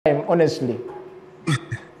honestly.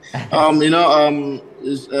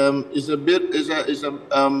 It's a bit,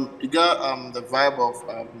 you got the vibe of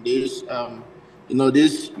this,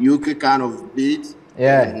 this UK kind of beat,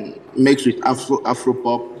 and mixed with Afro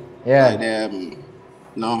pop, like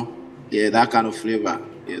that kind of flavor.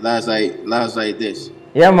 Yeah, that's like this.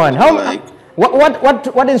 Yeah, man. So like,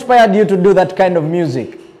 what inspired you to do that kind of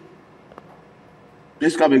music?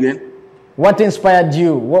 Please come again. What inspired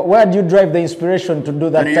you? Where did you drive the inspiration to do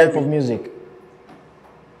that type of music?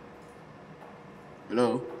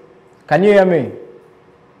 Hello? Can you hear me?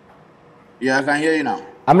 Yeah, I can hear you now.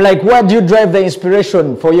 I'm like, where do you drive the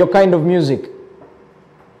inspiration for your kind of music?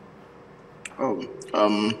 Oh,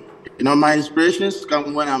 my inspirations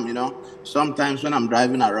come when I'm, sometimes when I'm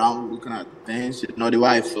driving around looking at things, the way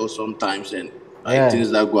I feel sometimes, and things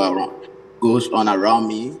that goes on around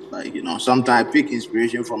me. Like, sometimes I pick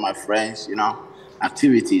inspiration from my friends,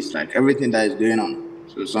 activities, like everything that is going on.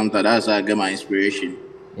 So sometimes that's how I get my inspiration.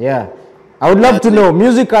 Yeah. I would love to know,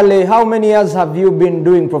 musically, how many years have you been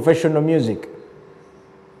doing professional music?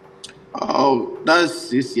 Oh, that's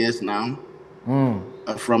 6 years now.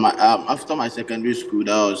 From after my secondary school,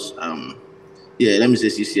 that was let me say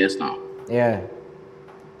 6 years now. Yeah.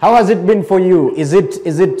 How has it been for you? Is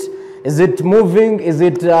it moving? Is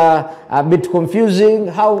it a bit confusing?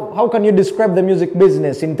 How can you describe the music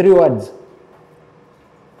business in 3 words?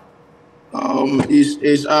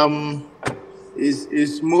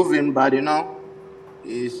 It's moving, but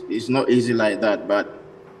it's not easy like that. But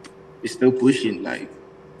it's still pushing, like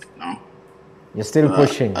You're still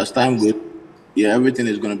pushing. As time goes, everything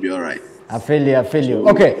is gonna be all right. I feel you.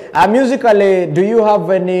 Okay, musically, do you have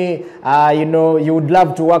any, you would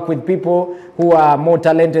love to work with people who are more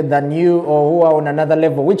talented than you or who are on another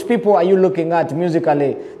level? Which people are you looking at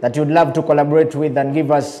musically that you'd love to collaborate with and give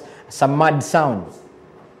us some mad sounds?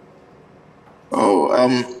 Oh,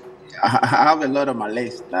 I have a lot on my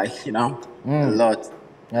list, like, a lot.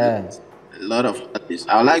 Yeah. A lot of artists.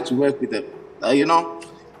 I would like to work with them.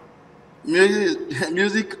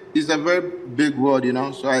 Music is a very big word,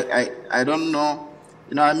 so I don't know,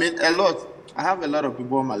 I mean a lot. I have a lot of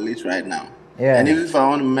people on my list right now. Yeah. And even if I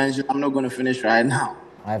want to mention, I'm not going to finish right now.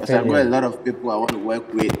 I've got a lot of people I want to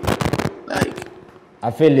work with. Like,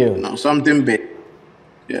 I feel you. Something big.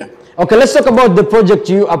 Yeah. Okay, let's talk about the project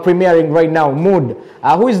you are premiering right now, Mood.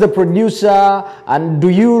 Who is the producer, and do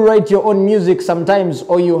you write your own music sometimes,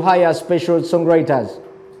 or you hire special songwriters?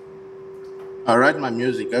 I write my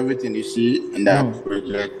music. Everything you see in that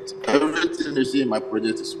project, everything you see in my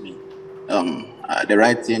project is me. The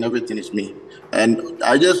writing, everything is me. And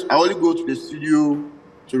I only go to the studio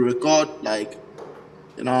to record, like,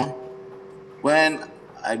 when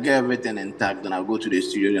I get everything intact, then I'll go to the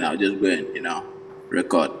studio and I'll just go and,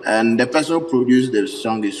 record. And the person who produced the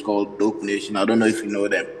song is called Dope Nation. I don't know if you know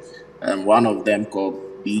them. One of them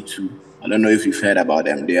called B2. I don't know if you've heard about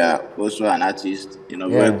them. They are also an artist,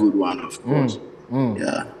 very good one, of course.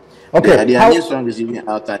 Yeah. Okay. Their new song is even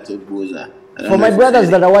out titled Boza. For my brothers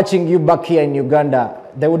that are watching you back here in Uganda,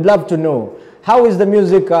 they would love to know, how is the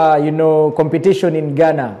music, competition in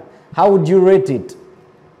Ghana? How would you rate it?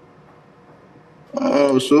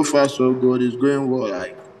 Oh, so far so good. It's going well.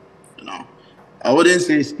 Like, I wouldn't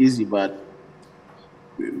say it's easy, but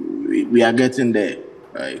we are getting there.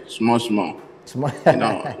 Like, small.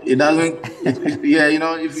 It doesn't.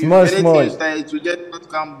 If small. It will just not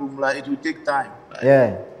come boom. Like, it will take time.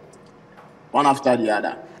 Like, one after the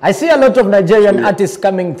other. I see a lot of Nigerian artists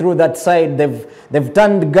coming through that side. They've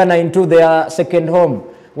turned Ghana into their second home.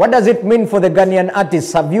 What does it mean for the Ghanaian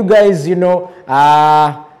artists? Have you guys,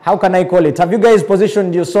 how can I call it? Have you guys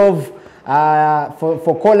positioned yourself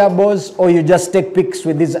for collabos, or you just take pics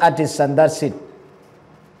with these artists and that's it?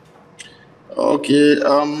 Okay,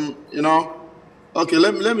 okay.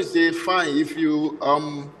 Let me say, fine. If you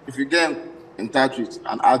get in touch with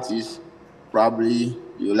an artist, probably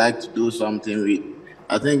you like to do something with.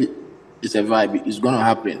 I think it's a vibe. It's gonna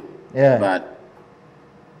happen. Yeah. But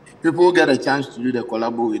people get a chance to do the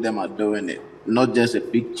collabo with them are doing it. Not just a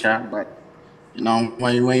picture, but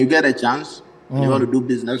when you get a chance, you want to do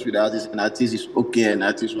business with artists, and artist is okay, and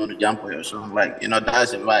artists want to jump on your song, like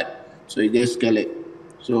that's a vibe. So you just scale it.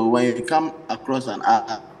 So when you come across an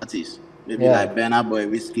artist, maybe like Burna Boy,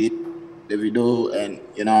 Whiskey, Davido, and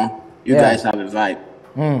you guys have a vibe.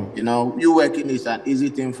 You working is an easy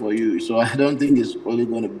thing for you. So I don't think it's only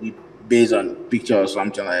going to be based on picture or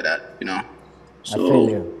something like that. So I feel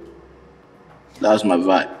you. That's my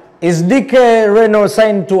vibe. Is Deekay Reno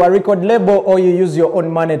signed to a record label, or you use your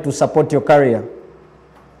own money to support your career?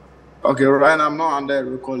 Okay, right now I'm not under a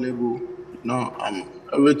record label.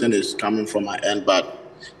 Everything is coming from my end, but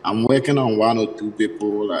I'm working on 1 or 2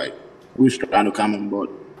 people like who's trying to come on board,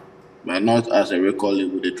 but not as a record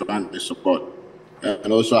label. They're trying to support,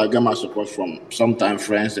 and also I get my support from sometimes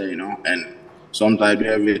friends, you know, and sometimes I do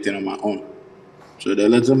everything on my own. So the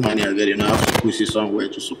little money I get, you know, I have to push it somewhere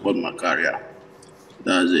to support my career.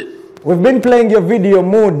 That's it. We've been playing your video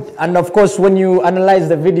Mood, and of course when you analyze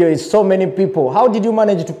the video, it's so many people. How did you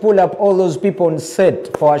manage to pull up all those people on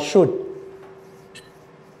set for a shoot?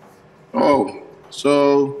 Oh,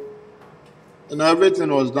 so you know,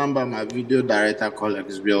 everything was done by my video director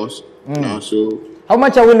colleagues, Bills. You know, so how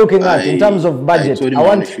much are we looking at in terms of budget? I told him I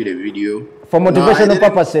want to shoot a video for motivational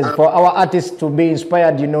purposes, for our artists to be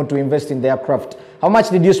inspired, you know, to invest in their craft. How much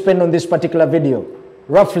did you spend on this particular video,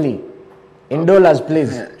 roughly, in dollars,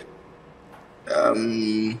 please?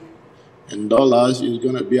 In dollars, it's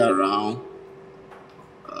gonna be around.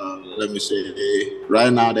 Let me say,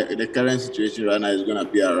 right now the current situation right now is gonna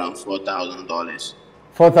be around $4,000.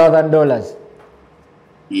 $4,000.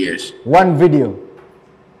 Yes. One video.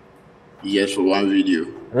 Yes, for one video.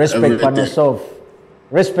 Respect on yourself.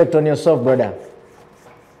 Respect on yourself, brother.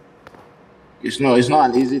 It's not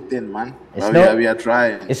an easy thing, man. We are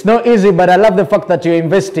trying. It's not easy, but I love the fact that you're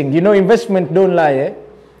investing. You know, investment don't lie, eh?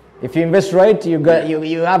 If you invest right, you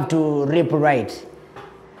have to reap right.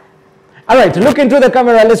 All right, look into the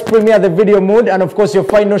camera. Let's premiere the video Mood, and of course your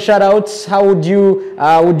final shout-outs. How would you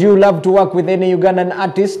love to work with any Ugandan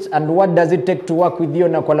artist, and what does it take to work with you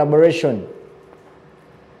on a collaboration?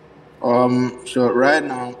 So right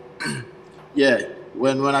now, yeah,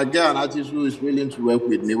 when I get an artist who is willing to work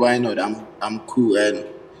with me, why not? I'm cool, and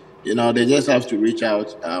you know they just have to reach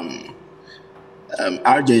out.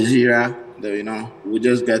 Al Jazeera, you know, we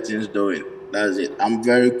just get things doing. That's it. I'm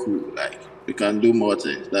very cool. Like we can do more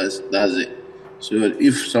things. That's it. So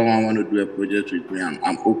if someone want to do a project with me,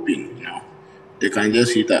 I'm open. You know, they can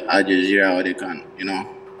just hit Al Jazeera, or they can, you know,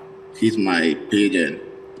 hit my page and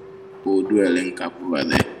we'll do a link up over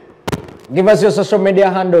there. Give us your social media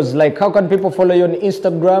handles. Like, how can people follow you on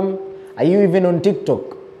Instagram? Are you even on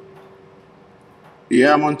TikTok?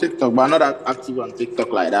 Yeah, I'm on TikTok, but I'm not active on TikTok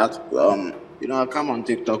like that. You know, I come on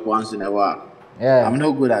TikTok once in a while. Yeah. I'm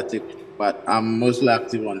not good at TikTok, but I'm mostly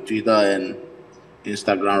active on Twitter and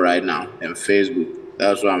Instagram right now, and Facebook.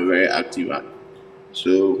 That's what I'm very active at.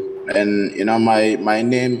 So, and you know, my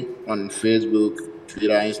name on Facebook,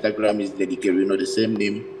 Twitter, Instagram is Deekay. You know, the same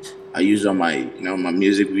name I use on my, you know, my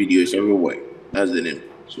music videos everywhere. That's the name.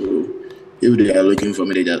 So if they are looking for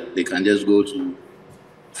me, they can just go to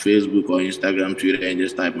Facebook or Instagram, Twitter, and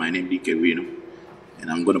just type my name, Deekay Reno, and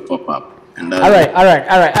I'm gonna pop up. And all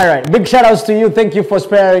right. Big shout outs to you. Thank you for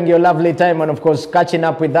sparing your lovely time and of course catching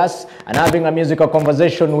up with us and having a musical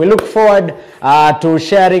conversation. We look forward to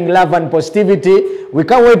sharing love and positivity. We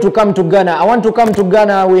can't wait to come to Ghana. I want to come to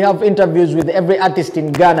Ghana. We have interviews with every artist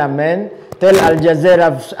in Ghana, man. Tell Al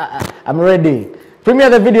Jazeera I'm ready.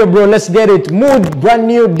 Premiere the video, bro. Let's get it. Mood, brand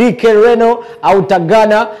new Deekay Reno, out of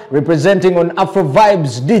Ghana, representing on Afro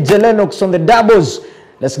Vibes. DJ Lennox on the doubles.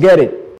 Let's get it.